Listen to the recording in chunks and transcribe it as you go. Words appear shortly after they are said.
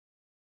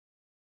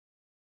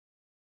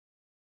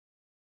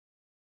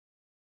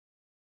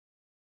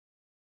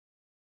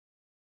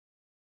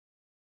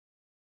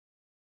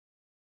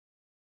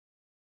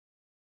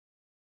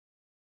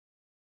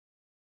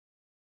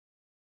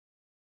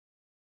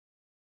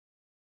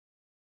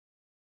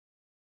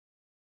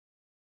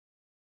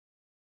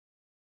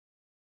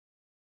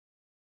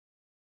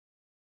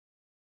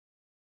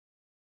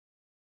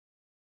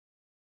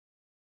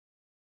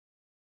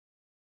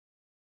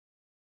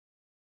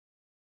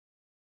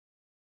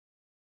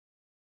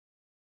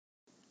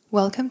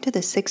Welcome to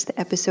the 6th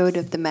episode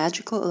of the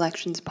Magical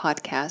Elections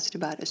podcast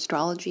about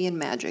astrology and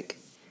magic.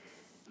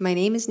 My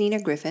name is Nina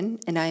Griffin,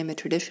 and I am a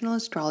traditional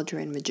astrologer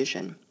and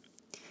magician.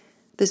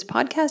 This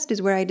podcast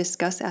is where I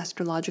discuss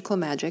astrological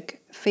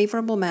magic,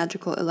 favorable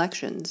magical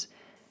elections,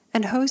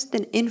 and host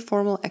an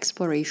informal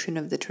exploration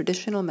of the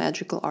traditional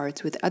magical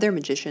arts with other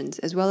magicians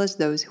as well as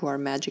those who are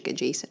magic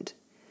adjacent.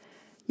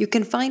 You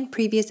can find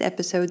previous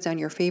episodes on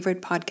your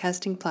favorite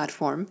podcasting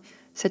platform,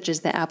 such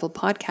as the Apple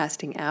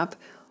Podcasting app,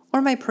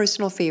 or my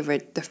personal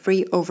favorite, the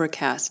free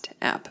Overcast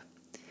app.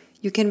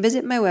 You can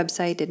visit my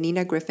website at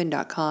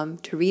ninagriffin.com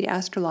to read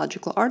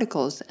astrological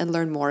articles and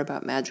learn more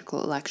about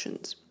magical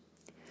elections.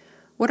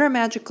 What are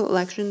magical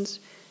elections?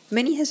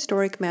 Many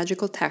historic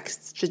magical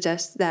texts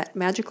suggest that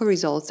magical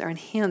results are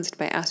enhanced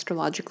by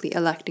astrologically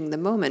electing the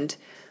moment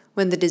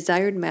when the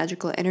desired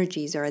magical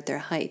energies are at their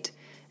height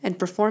and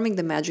performing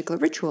the magical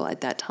ritual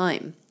at that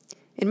time.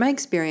 In my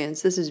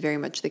experience, this is very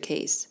much the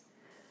case.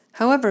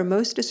 However,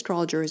 most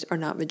astrologers are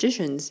not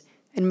magicians,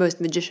 and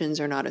most magicians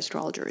are not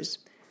astrologers.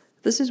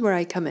 This is where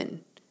I come in.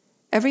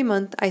 Every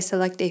month, I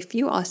select a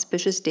few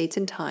auspicious dates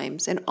and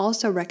times and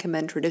also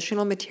recommend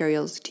traditional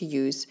materials to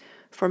use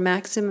for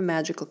maximum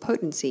magical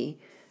potency,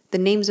 the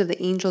names of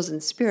the angels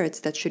and spirits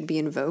that should be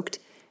invoked,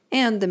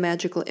 and the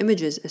magical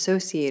images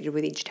associated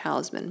with each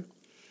talisman.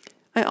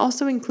 I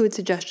also include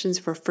suggestions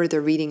for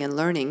further reading and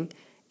learning,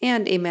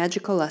 and a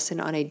magical lesson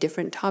on a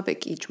different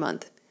topic each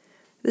month.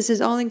 This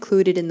is all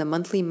included in the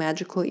monthly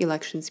Magical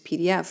Elections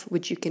PDF,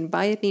 which you can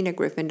buy at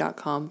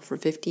ninagriffin.com for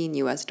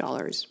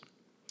 $15.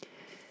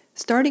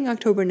 Starting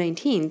October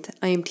 19th,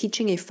 I am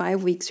teaching a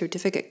 5-week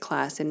certificate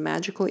class in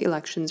Magical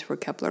Elections for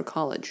Kepler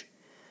College.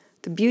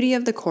 The beauty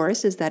of the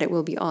course is that it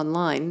will be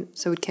online,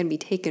 so it can be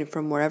taken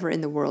from wherever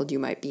in the world you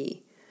might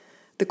be.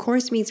 The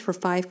course meets for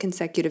 5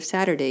 consecutive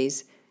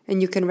Saturdays,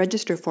 and you can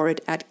register for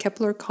it at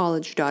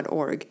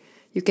keplercollege.org.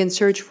 You can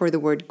search for the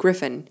word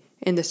Griffin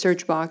in the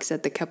search box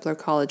at the Kepler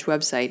College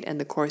website, and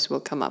the course will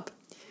come up.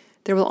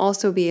 There will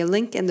also be a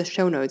link in the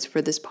show notes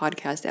for this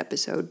podcast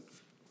episode.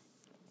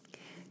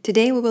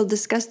 Today we will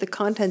discuss the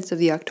contents of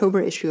the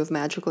October issue of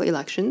Magical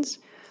Elections,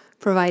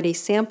 provide a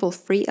sample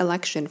free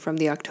election from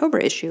the October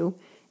issue,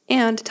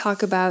 and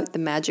talk about the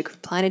magic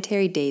of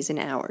planetary days and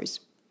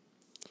hours.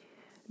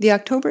 The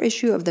October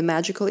issue of the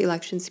Magical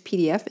Elections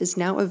PDF is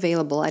now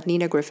available at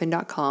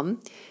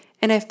ninagriffin.com,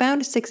 and I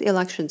found 6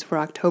 elections for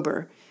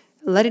October.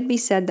 Let it be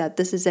said that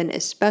this is an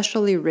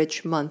especially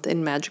rich month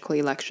in magical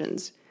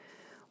elections.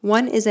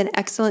 One is an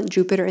excellent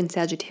Jupiter and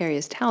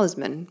Sagittarius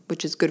talisman,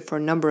 which is good for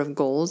a number of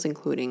goals,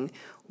 including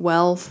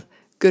wealth,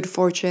 good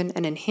fortune,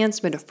 and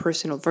enhancement of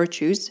personal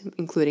virtues,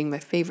 including my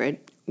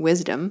favorite,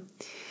 wisdom.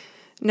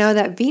 Now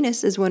that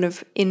Venus is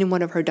in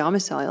one of her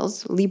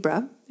domiciles,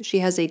 Libra, she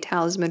has a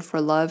talisman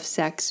for love,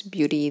 sex,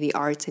 beauty, the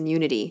arts, and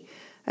unity,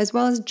 as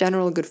well as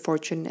general good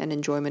fortune and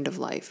enjoyment of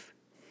life.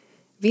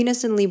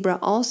 Venus in Libra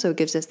also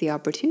gives us the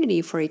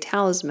opportunity for a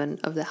talisman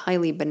of the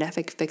highly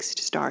benefic fixed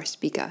star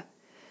Spica.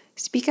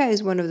 Spica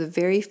is one of the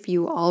very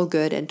few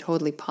all-good and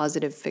totally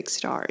positive fixed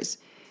stars.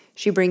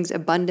 She brings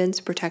abundance,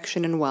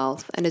 protection, and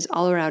wealth, and is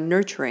all-around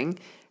nurturing,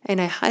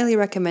 and I highly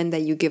recommend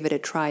that you give it a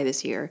try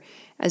this year,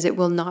 as it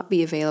will not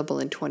be available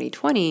in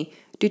 2020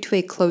 due to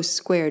a close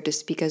square to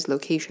Spica's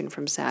location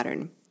from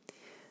Saturn.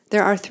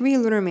 There are 3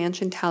 lunar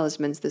mansion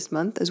talismans this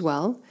month as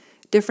well,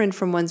 different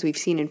from ones we've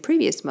seen in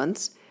previous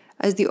months,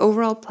 as the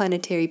overall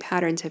planetary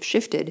patterns have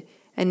shifted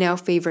and now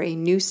favor a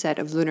new set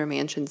of lunar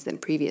mansions than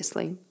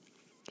previously.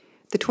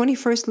 The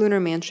 21st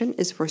lunar mansion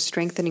is for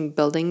strengthening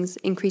buildings,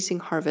 increasing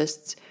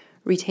harvests,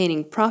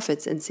 retaining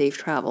profits, and safe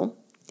travel.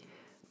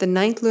 The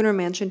 9th lunar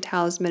mansion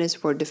talisman is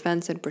for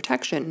defense and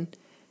protection,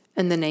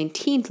 and the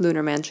 19th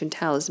lunar mansion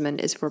talisman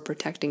is for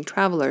protecting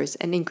travelers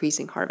and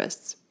increasing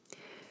harvests.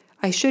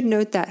 I should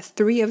note that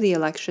 3 of the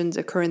elections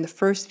occur in the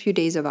first few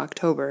days of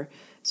October,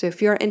 so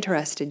if you are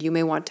interested, you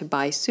may want to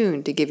buy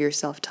soon to give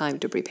yourself time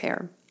to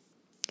prepare.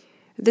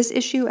 This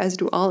issue, as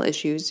do all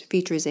issues,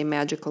 features a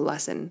magical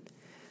lesson.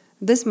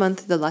 This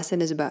month, the lesson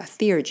is about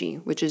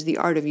theurgy, which is the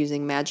art of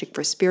using magic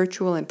for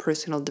spiritual and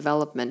personal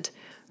development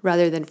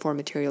rather than for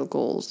material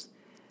goals.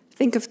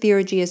 Think of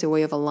theurgy as a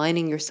way of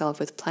aligning yourself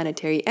with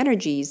planetary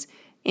energies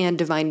and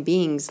divine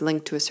beings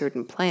linked to a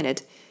certain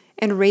planet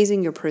and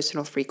raising your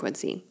personal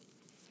frequency.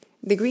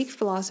 The Greek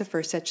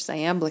philosopher such as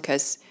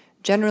Iamblichus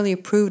generally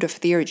approved of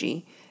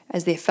theurgy,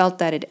 as they felt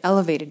that it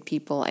elevated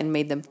people and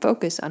made them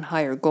focus on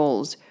higher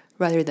goals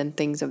rather than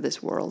things of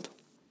this world.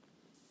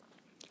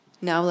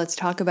 Now let's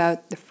talk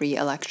about the free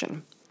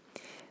election.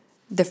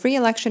 The free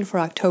election for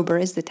October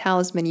is the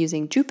talisman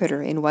using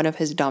Jupiter in one of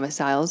his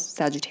domiciles,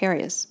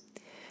 Sagittarius.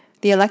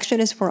 The election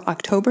is for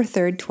October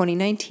 3rd,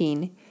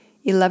 2019,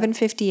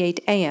 11:58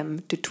 a.m.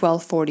 to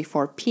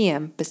 12:44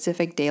 p.m.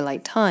 Pacific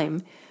Daylight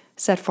Time,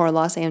 set for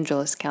Los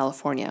Angeles,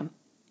 California.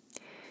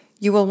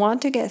 You will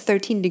want to get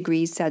 13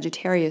 degrees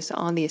Sagittarius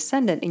on the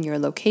ascendant in your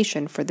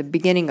location for the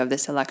beginning of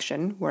this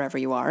election, wherever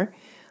you are,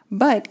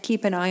 but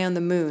keep an eye on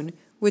the moon,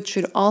 which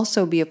should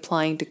also be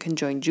applying to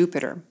conjoin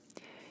Jupiter.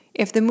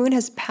 If the moon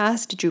has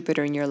passed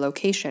Jupiter in your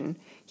location,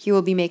 he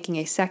will be making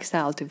a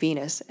sextile to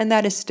Venus, and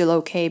that is still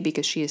okay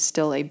because she is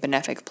still a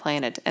benefic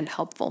planet and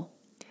helpful.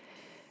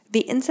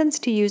 The incense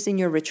to use in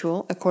your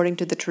ritual, according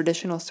to the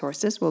traditional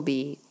sources, will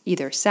be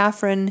either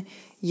saffron,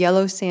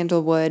 yellow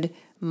sandalwood,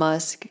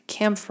 musk,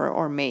 camphor,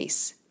 or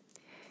mace.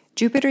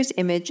 Jupiter's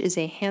image is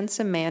a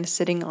handsome man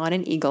sitting on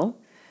an eagle,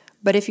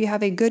 but if you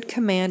have a good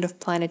command of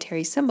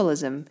planetary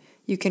symbolism,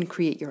 you can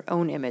create your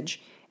own image,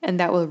 and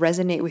that will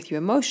resonate with you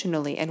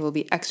emotionally and will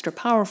be extra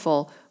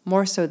powerful,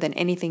 more so than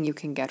anything you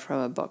can get from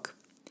a book.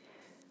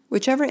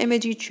 Whichever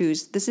image you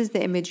choose, this is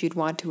the image you'd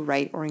want to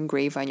write or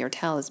engrave on your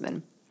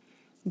talisman.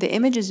 The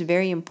image is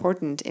very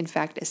important, in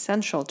fact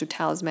essential to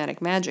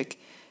talismanic magic,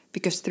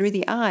 because through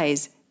the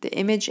eyes, the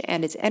image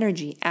and its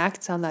energy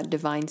acts on that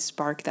divine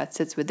spark that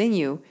sits within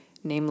you,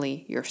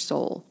 namely your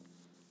soul.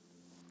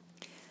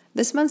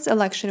 This month's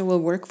election will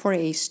work for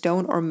a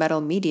stone or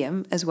metal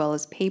medium, as well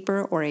as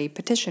paper or a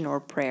petition or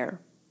prayer.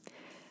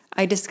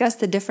 I discussed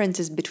the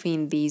differences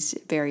between these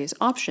various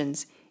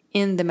options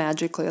in the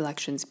Magical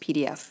Elections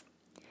PDF.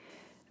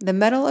 The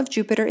metal of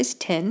Jupiter is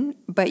tin,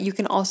 but you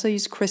can also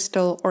use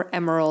crystal or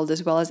emerald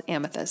as well as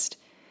amethyst.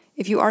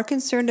 If you are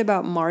concerned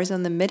about Mars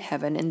on the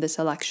midheaven in this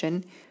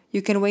election,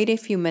 you can wait a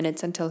few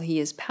minutes until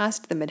he is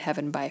past the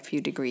midheaven by a few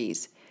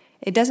degrees.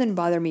 It doesn't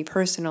bother me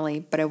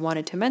personally, but I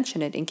wanted to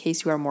mention it in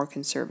case you are more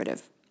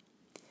conservative.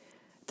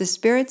 The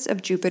spirits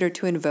of Jupiter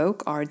to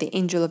invoke are the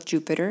angel of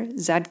Jupiter,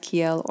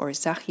 Zadkiel or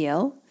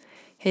Zachiel,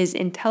 his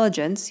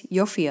intelligence,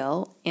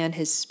 Yophiel, and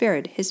his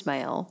spirit,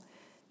 Hismael.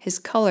 His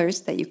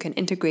colors that you can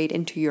integrate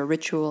into your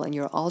ritual and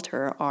your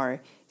altar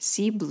are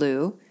sea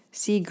blue,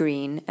 sea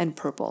green, and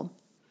purple.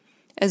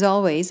 As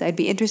always, I'd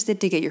be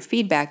interested to get your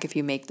feedback if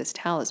you make this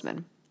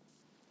talisman.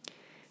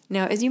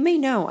 Now, as you may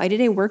know, I did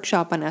a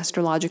workshop on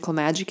astrological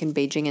magic in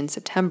Beijing in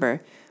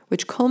September,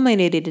 which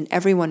culminated in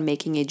everyone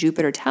making a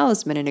Jupiter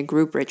talisman in a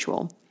group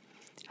ritual.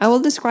 I will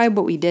describe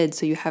what we did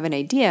so you have an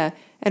idea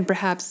and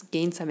perhaps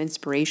gain some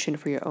inspiration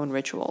for your own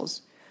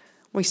rituals.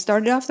 We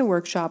started off the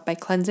workshop by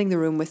cleansing the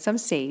room with some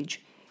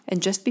sage,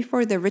 and just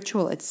before the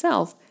ritual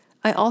itself,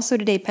 I also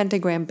did a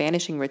pentagram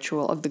banishing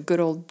ritual of the good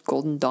old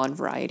Golden Dawn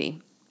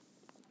variety.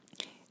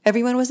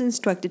 Everyone was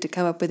instructed to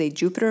come up with a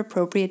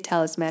Jupiter-appropriate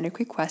talismanic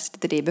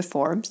request the day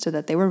before so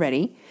that they were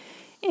ready,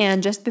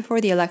 and just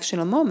before the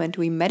electional moment,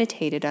 we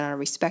meditated on our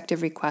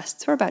respective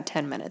requests for about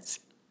 10 minutes.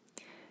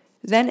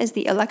 Then, as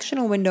the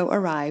electional window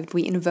arrived,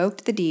 we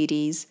invoked the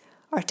deities,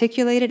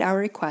 articulated our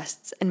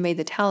requests, and made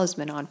the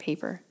talisman on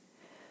paper.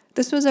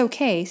 This was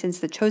okay since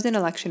the chosen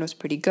election was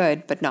pretty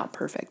good, but not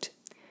perfect.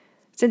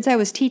 Since I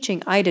was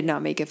teaching, I did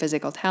not make a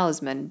physical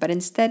talisman, but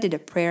instead did a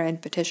prayer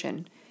and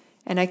petition,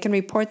 and I can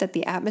report that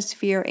the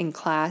atmosphere in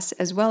class,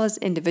 as well as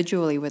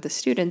individually with the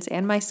students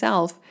and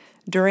myself,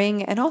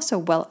 during and also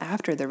well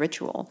after the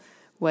ritual,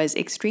 was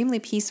extremely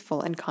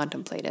peaceful and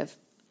contemplative.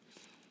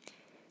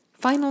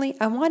 Finally,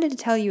 I wanted to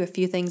tell you a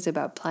few things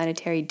about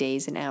planetary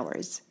days and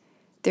hours.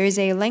 There is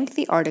a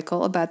lengthy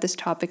article about this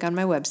topic on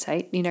my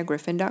website,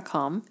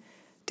 ninagriffin.com,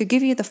 to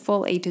give you the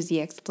full A to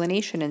Z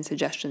explanation and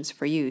suggestions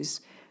for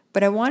use,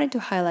 but I wanted to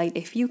highlight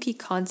a few key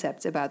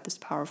concepts about this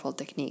powerful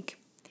technique.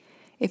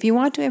 If you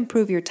want to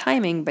improve your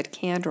timing but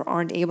can't or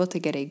aren't able to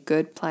get a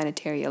good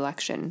planetary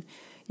election,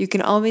 you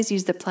can always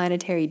use the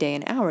planetary day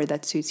and hour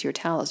that suits your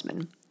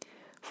talisman.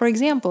 For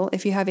example,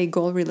 if you have a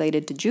goal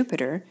related to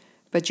Jupiter,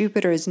 but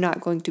Jupiter is not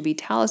going to be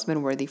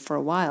talisman worthy for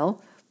a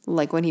while,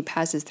 like when he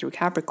passes through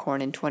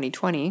Capricorn in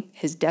 2020,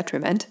 his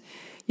detriment,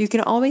 you can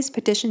always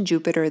petition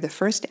Jupiter the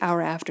first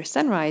hour after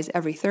sunrise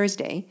every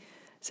Thursday,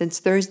 since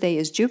Thursday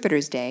is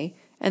Jupiter's day,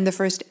 and the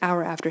first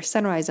hour after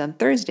sunrise on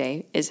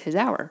Thursday is his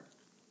hour.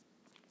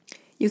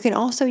 You can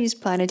also use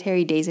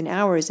planetary days and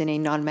hours in a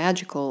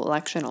non-magical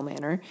electional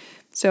manner.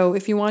 So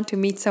if you want to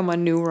meet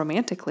someone new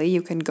romantically,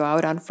 you can go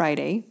out on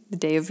Friday, the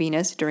day of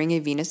Venus, during a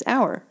Venus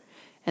hour,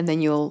 and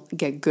then you'll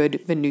get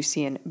good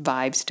Venusian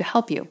vibes to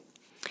help you.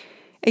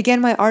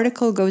 Again, my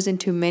article goes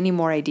into many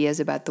more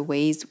ideas about the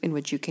ways in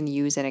which you can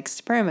use and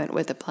experiment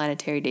with the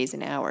planetary days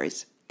and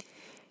hours.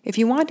 If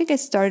you want to get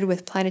started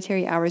with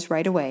planetary hours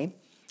right away,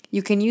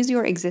 you can use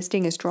your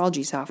existing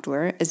astrology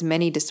software, as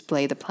many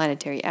display the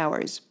planetary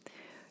hours.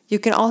 You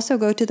can also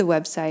go to the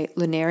website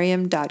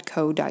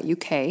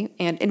lunarium.co.uk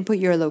and input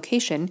your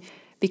location,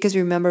 because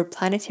remember,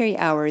 planetary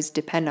hours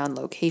depend on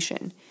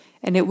location,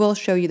 and it will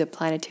show you the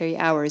planetary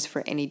hours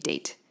for any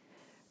date.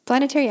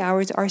 Planetary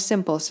hours are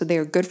simple, so they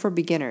are good for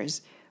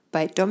beginners,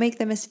 but don't make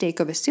the mistake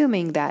of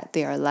assuming that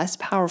they are less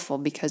powerful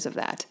because of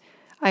that.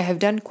 I have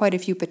done quite a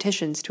few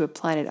petitions to a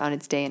planet on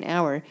its day and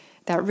hour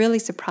that really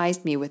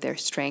surprised me with their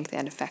strength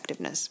and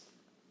effectiveness.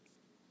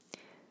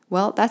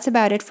 Well, that's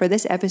about it for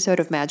this episode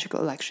of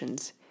Magical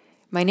Elections.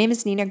 My name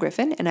is Nina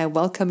Griffin, and I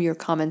welcome your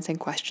comments and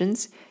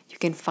questions. You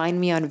can find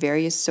me on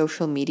various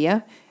social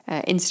media,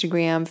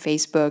 Instagram,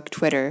 Facebook,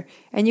 Twitter,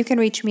 and you can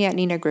reach me at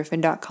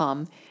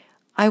ninagriffin.com.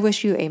 I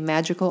wish you a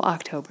magical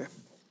October.